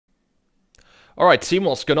Alright team,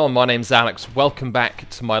 what's going on? My name's Alex. Welcome back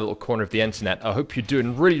to my little corner of the internet. I hope you're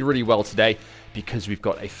doing really well today because we've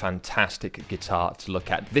got a fantastic guitar to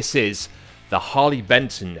look at. This is the Harley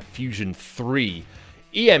Benton Fusion 3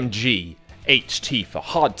 EMG HT for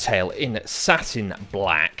hardtail in satin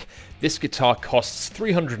black. This guitar costs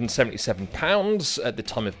 £377 at the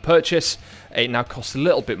time of purchase. It now costs a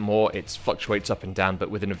little bit more. It fluctuates up and down, but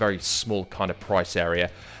within a very small kind of price area.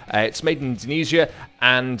 It's made in Indonesia,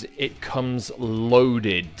 and it comes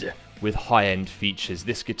loaded with high-end features.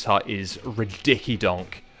 This guitar is ridiculous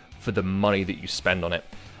for the money that you spend on it.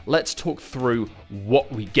 Let's talk through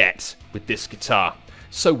what we get with this guitar.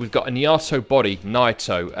 So we've got a Naito body,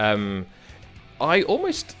 Naito. I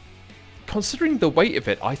almost... Considering the weight of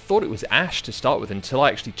it, I thought it was ash to start with until I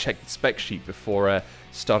actually checked the spec sheet before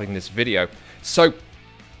starting this video. So,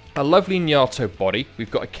 a lovely Naito body.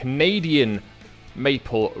 We've got a Canadian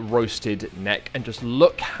maple roasted neck, and just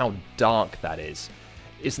look how dark that is.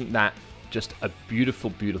 Isn't that just a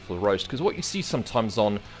beautiful roast? Because what you see sometimes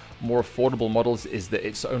on more affordable models is that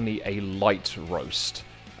it's only a light roast.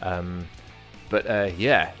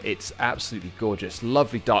 Yeah, it's absolutely gorgeous.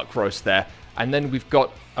 Lovely dark roast there. And then we've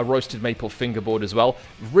got a roasted maple fingerboard as well.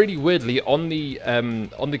 Really weirdly, on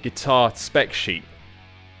the guitar spec sheet,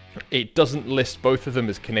 it doesn't list both of them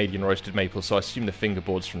as Canadian roasted maple, so I assume the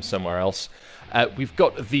fingerboard's from somewhere else. We've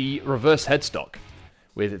got the reverse headstock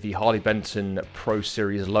with the Harley Benton Pro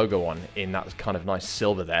Series logo on in that kind of nice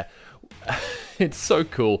silver there. It's so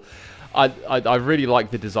cool. I really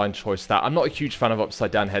like the design choice there. I'm not a huge fan of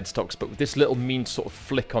upside down headstocks, but with this little mean sort of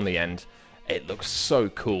flick on the end, it looks so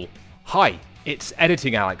cool. Hi, it's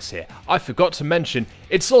Editing Alex here. I forgot to mention,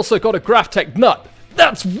 it's also got a Graphtec nut.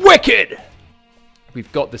 That's wicked!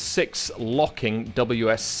 We've got the 6 locking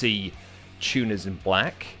WSC tuners in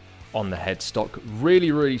black on the headstock.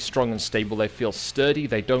 Really strong and stable. They feel sturdy.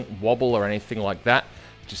 They don't wobble or anything like that.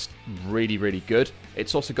 Just really good.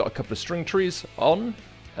 It's also got a couple of string trees on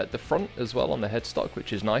at the front as well on the headstock,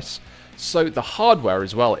 which is nice. So the hardware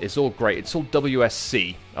as well is all great. It's all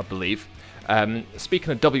WSC, I believe.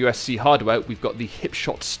 Speaking of WSC hardware, we've got the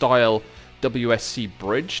Hipshot style WSC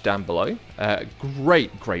bridge down below.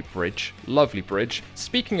 Great bridge. Lovely bridge.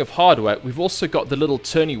 Speaking of hardware, we've also got the little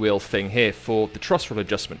turny wheel thing here for the truss roll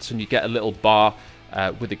adjustments, and you get a little bar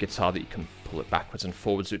with the guitar that you can pull it backwards and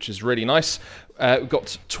forwards, which is really nice. We've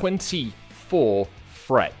got 24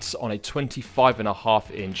 frets on a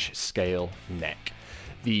 25.5-inch scale neck.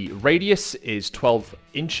 The radius is 12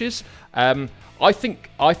 inches. I think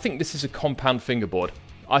this is a compound fingerboard.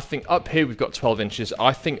 I think up here we've got 12 inches.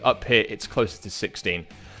 I think up here it's closer to 16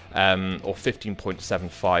 or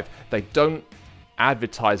 15.75. They don't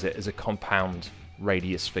advertise it as a compound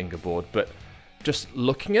radius fingerboard, but just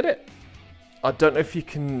looking at it, I don't know if you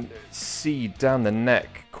can see down the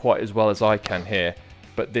neck quite as well as I can here,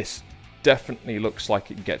 but this definitely looks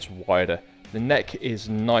like it gets wider. The neck is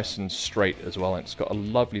nice and straight as well, and it's got a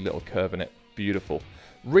lovely little curve in it. Beautiful.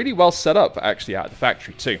 Really well set up, actually, out of the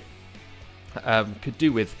factory, too. Could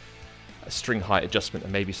do with a string height adjustment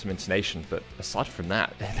and maybe some intonation, but aside from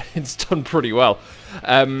that, it's done pretty well.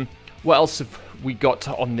 What else have we got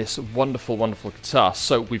on this wonderful guitar?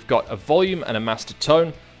 So we've got a volume and a master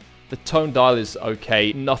tone. The tone dial is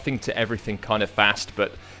okay, nothing to everything kind of fast,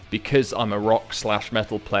 but because I'm a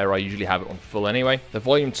rock/metal player, I usually have it on full anyway. The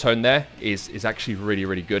volume tone there is actually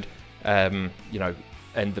really good. You know,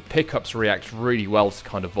 and the pickups react really well to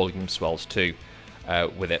kind of volume swells too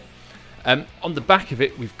with it. On the back of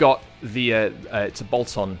it, we've got the it's a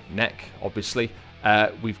bolt-on neck, obviously.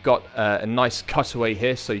 We've got a nice cutaway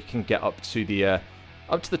here, so you can get up to the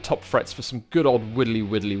top frets for some good old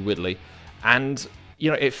widdly, and you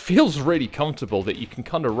know, it feels really comfortable that you can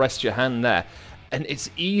kind of rest your hand there, and it's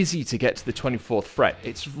easy to get to the 24th fret.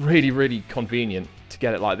 It's really convenient to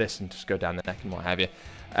get it like this and just go down the neck and what have you.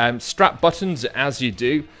 Strap buttons as you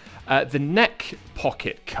do. The neck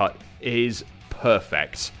pocket cut is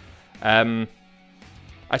perfect.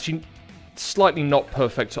 Actually, slightly not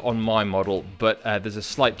perfect on my model, but there's a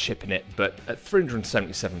slight chip in it. But at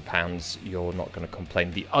 £377, you're not going to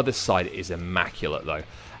complain. The other side is immaculate, though,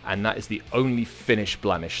 and that is the only finish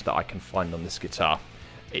blemish that I can find on this guitar.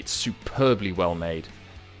 It's superbly well made,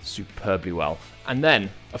 superbly well. And then,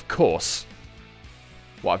 of course,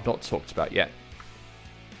 what I've not talked about yet,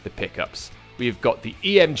 the pickups. We've got the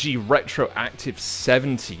EMG Retroactive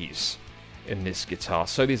 70s in this guitar.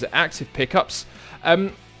 So these are active pickups.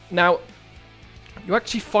 Now, you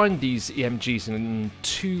actually find these EMGs in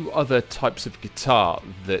 2 other types of guitar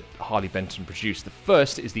that Harley Benton produced. The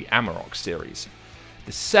first is the Amarok series.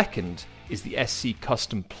 The second is the SC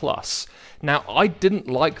Custom Plus. Now, I didn't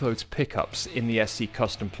like those pickups in the SC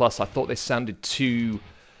Custom Plus. I thought they sounded too...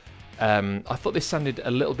 I thought they sounded a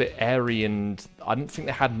little bit airy, and I didn't think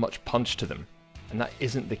they had much punch to them. And that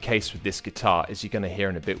isn't the case with this guitar, as you're going to hear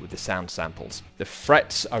in a bit with the sound samples. The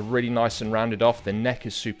frets are really nice and rounded off. The neck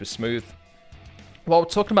is super smooth. While we're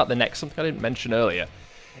talking about the neck, something I didn't mention earlier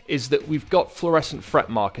is that we've got fluorescent fret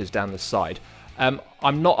markers down the side. I'm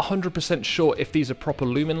not 100% sure if these are proper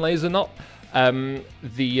lumen layers or not. There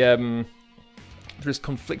is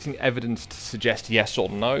conflicting evidence to suggest yes or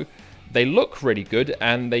no. They look really good,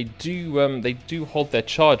 and they do hold their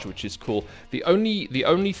charge, which is cool. The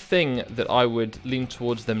only thing that I would lean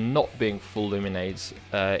towards them not being full luminades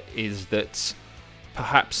is that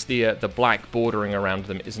perhaps the black bordering around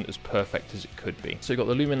them isn't as perfect as it could be. So you've got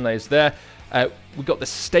the lumen layers there. We've got the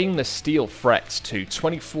stainless steel frets too.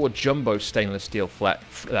 24 jumbo stainless steel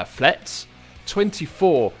flats.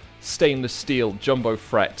 24 stainless steel jumbo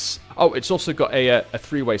frets. Oh, it's also got a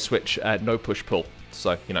three-way switch, no push-pull.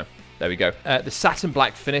 So, you know, there we go. The satin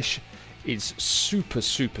black finish is super,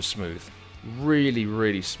 super smooth. Really,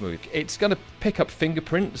 really smooth. It's going to pick up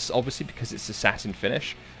fingerprints, obviously, because it's a satin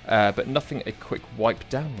finish, but nothing a quick wipe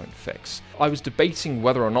down won't fix. I was debating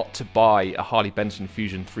whether or not to buy a Harley Benton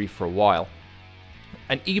Fusion 3 for a while,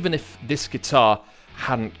 and even if this guitar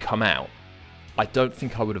hadn't come out, I don't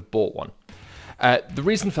think I would have bought one. The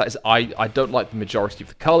reason for that is I don't like the majority of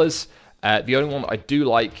the colours. The only one that I do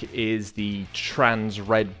like is the Trans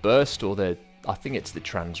Red Burst, or I think it's the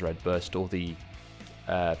Trans Red Burst, or the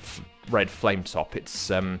Red Flame Top.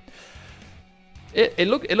 It's it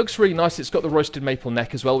looks really nice. It's got the roasted maple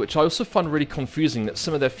neck as well, which I also find really confusing, that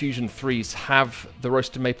some of their Fusion 3s have the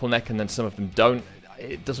roasted maple neck and then some of them don't.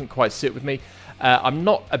 It doesn't quite sit with me. I'm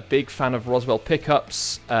not a big fan of Roswell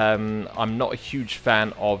pickups. I'm not a huge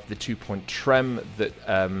fan of the 2-point trem that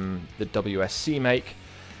the WSC make.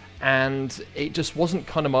 And it just wasn't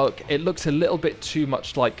kind of my... It looks a little bit too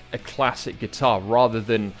much like a classic guitar rather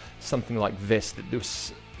than something like this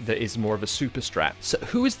that is more of a super strat. So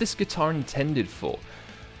who is this guitar intended for?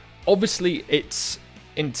 Obviously, it's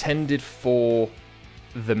intended for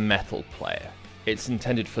the metal player. It's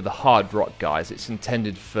intended for the hard rock guys. It's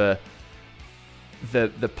intended for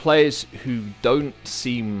the players who don't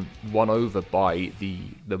seem won over by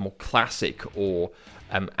the more classic or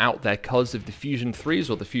out there colours of the Fusion 3s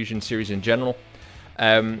or the Fusion series in general.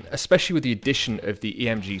 Especially with the addition of the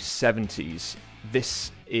EMG 70s,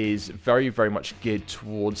 this is very, very much geared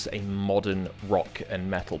towards a modern rock and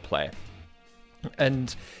metal player.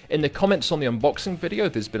 And in the comments on the unboxing video,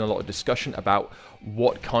 there's been a lot of discussion about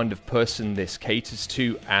what kind of person this caters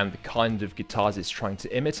to and the kind of guitars it's trying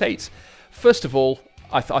to imitate. First of all,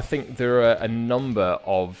 I think there are a number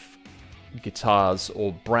of guitars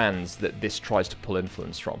or brands that this tries to pull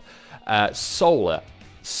influence from. Solar,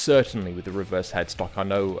 certainly with the reverse headstock. I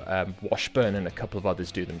know Washburn and a couple of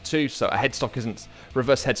others do them too, so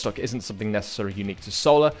reverse headstock isn't something necessarily unique to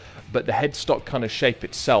Solar, but the headstock kind of shape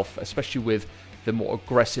itself, especially with the more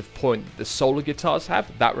aggressive point that the Solar guitars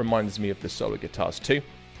have, that reminds me of the Solar guitars too.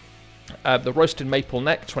 The roasted maple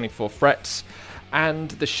neck, 24 frets, and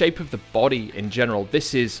the shape of the body in general.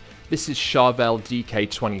 This is Charvel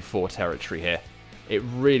DK24 territory here. It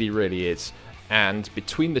really, really is. And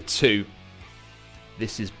between the two,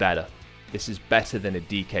 this is better. This is better than a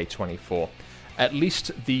DK24. At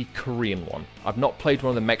least the Korean one. I've not played one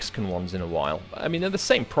of the Mexican ones in a while. I mean, they're the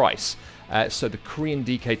same price. So the Korean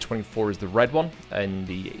DK24 is the red one, and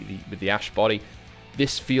with the ash body.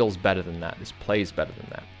 This feels better than that. This plays better than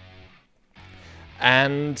that.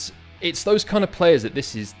 And it's those kind of players that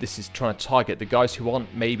this is trying to target. The guys who aren't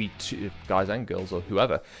guys and girls or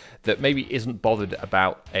whoever, that maybe isn't bothered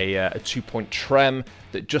about a 2-point trem,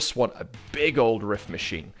 that just want a big old riff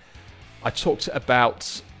machine. I talked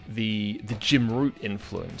about the Jim Root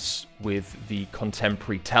influence with the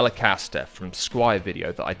contemporary Telecaster from Squire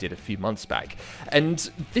video that I did a few months back. And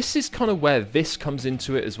this is kind of where this comes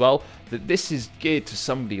into it as well, that this is geared to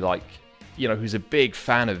somebody like, you know, who's a big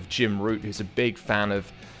fan of Jim Root, who's a big fan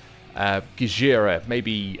of Gajira,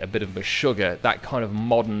 maybe a bit of Meshuggah, that kind of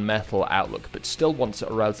modern metal outlook, but still wants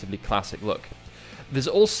a relatively classic look. There's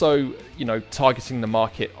also, you know, targeting the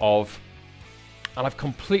market of, and I've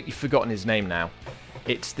completely forgotten his name now,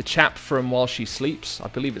 it's the chap from While She Sleeps, I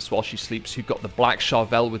believe it's While She Sleeps, who got the black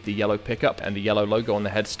Charvel with the yellow pickup and the yellow logo on the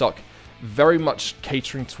headstock. Very much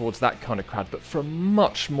catering towards that kind of crowd, but for a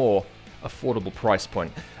much more affordable price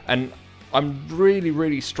point. And I'm really,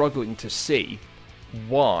 really struggling to see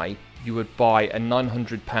why you would buy a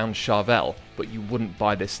 £900 Charvel, but you wouldn't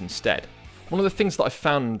buy this instead. One of the things that I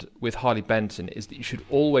found with Harley Benton is that you should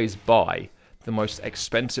always buy the most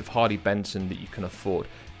expensive Harley Benton that you can afford.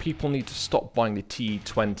 People need to stop buying the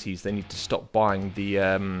TE20s. They need to stop buying the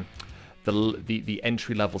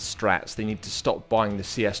entry-level Strats. They need to stop buying the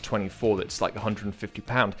CS24 that's like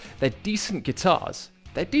 £150. They're decent guitars.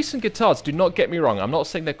 They're decent guitars, do not get me wrong. I'm not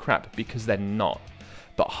saying they're crap, because they're not.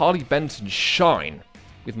 But Harley Benton shine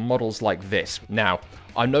with models like this. Now,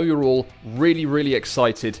 I know you're all really, really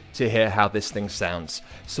excited to hear how this thing sounds.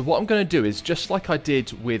 So what I'm going to do is, just like I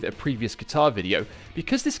did with a previous guitar video,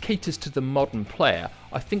 because this caters to the modern player,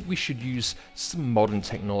 I think we should use some modern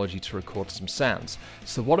technology to record some sounds.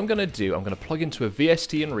 So what I'm going to do, I'm going to plug into a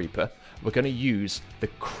VST and Reaper. We're going to use the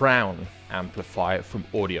Crown amplifier from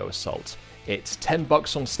Audio Assault. It's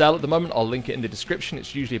 $10 on sale at the moment. I'll link it in the description.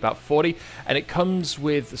 It's usually about 40, and it comes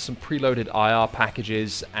with some preloaded IR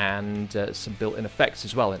packages and some built-in effects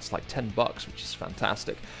as well. It's like $10, which is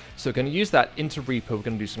fantastic. So we're going to use that into Reaper. We're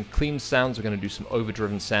going to do some clean sounds. We're going to do some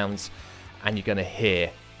overdriven sounds, and you're going to hear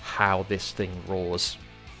how this thing roars.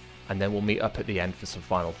 And then we'll meet up at the end for some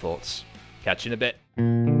final thoughts. Catch you in a bit.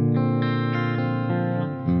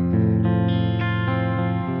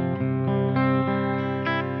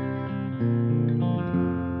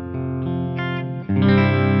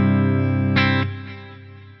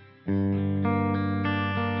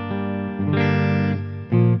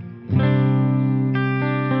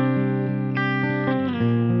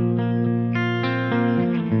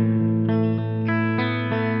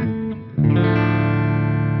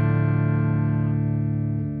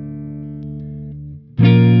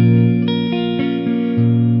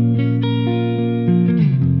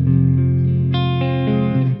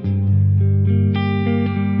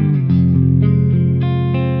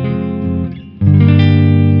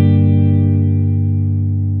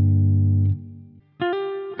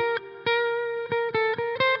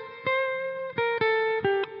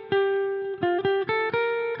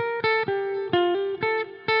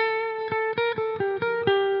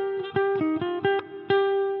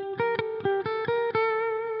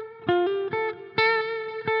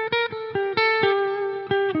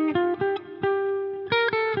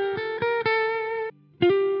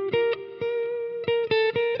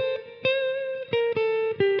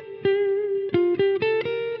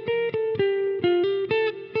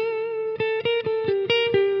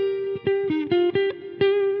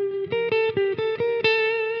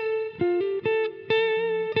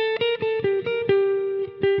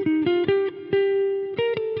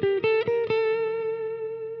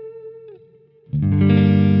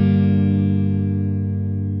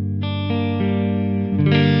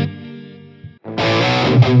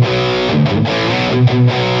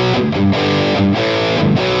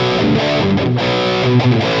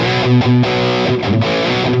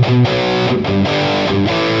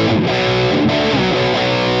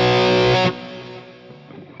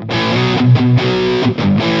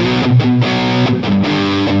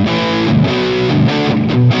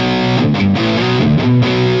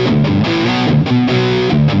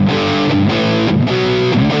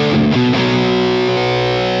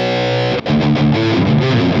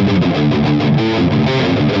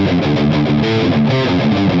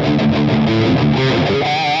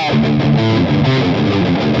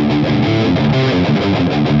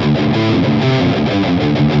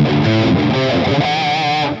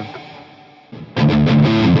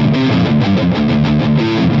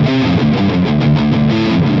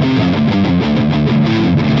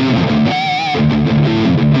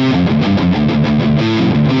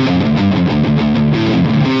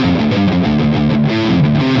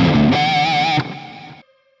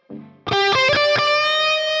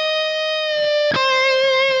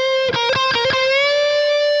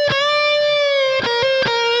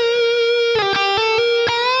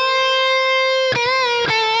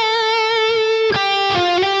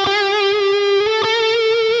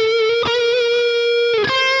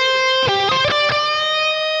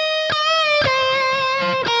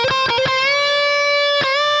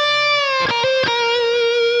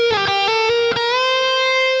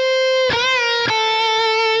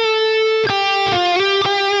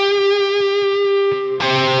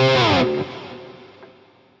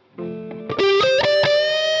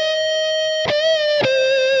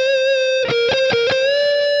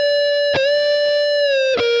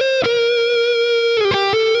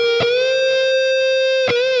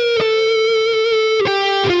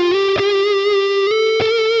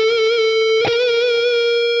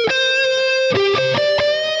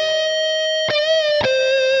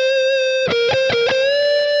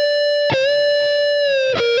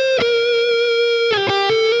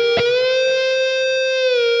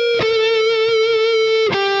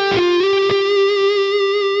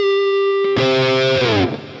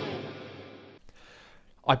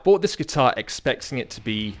 I bought this guitar expecting it to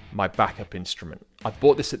be my backup instrument. I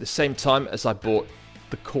bought this at the same time as I bought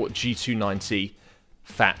the Cort G290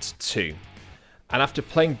 Fat 2. And after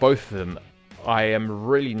playing both of them, I am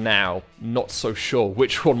really now not so sure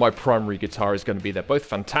which one my primary guitar is going to be. They're both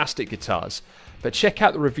fantastic guitars, but check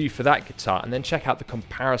out the review for that guitar and then check out the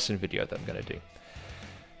comparison video that I'm going to do.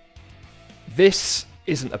 This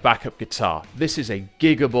isn't a backup guitar. This is a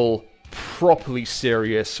giggable, properly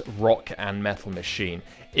serious rock and metal machine.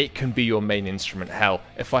 It can be your main instrument. Hell,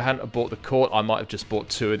 if I hadn't bought the Cort, I might have just bought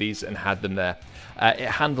 2 of these and had them there. It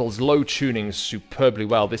handles low tunings superbly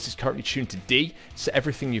well. This is currently tuned to D, so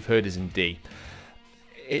everything you've heard is in D.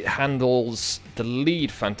 It handles the lead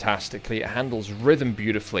fantastically. It handles rhythm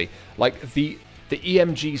beautifully. Like the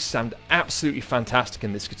EMGs sound absolutely fantastic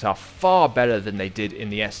in this guitar, far better than they did in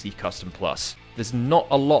the SE Custom Plus. There's not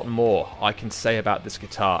a lot more I can say about this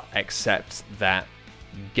guitar except that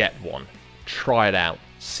get one. Try it out.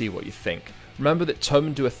 See what you think. Remember that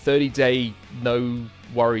Thomann do a 30-day no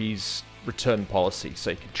worries return policy,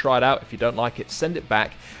 so you can try it out. If you don't like it, send it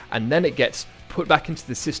back, and then it gets put back into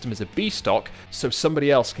the system as a B stock so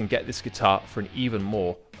somebody else can get this guitar for an even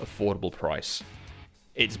more affordable price.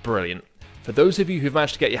 It's brilliant. For those of you who've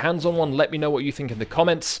managed to get your hands on one, let me know what you think in the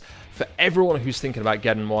comments. For everyone who's thinking about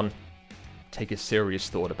getting one, take a serious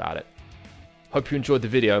thought about it. Hope you enjoyed the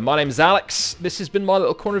video. My name is Alex. This has been my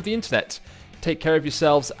little corner of the internet. Take care of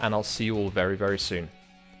yourselves, and I'll see you all very, very soon.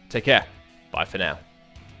 Take care. Bye for now.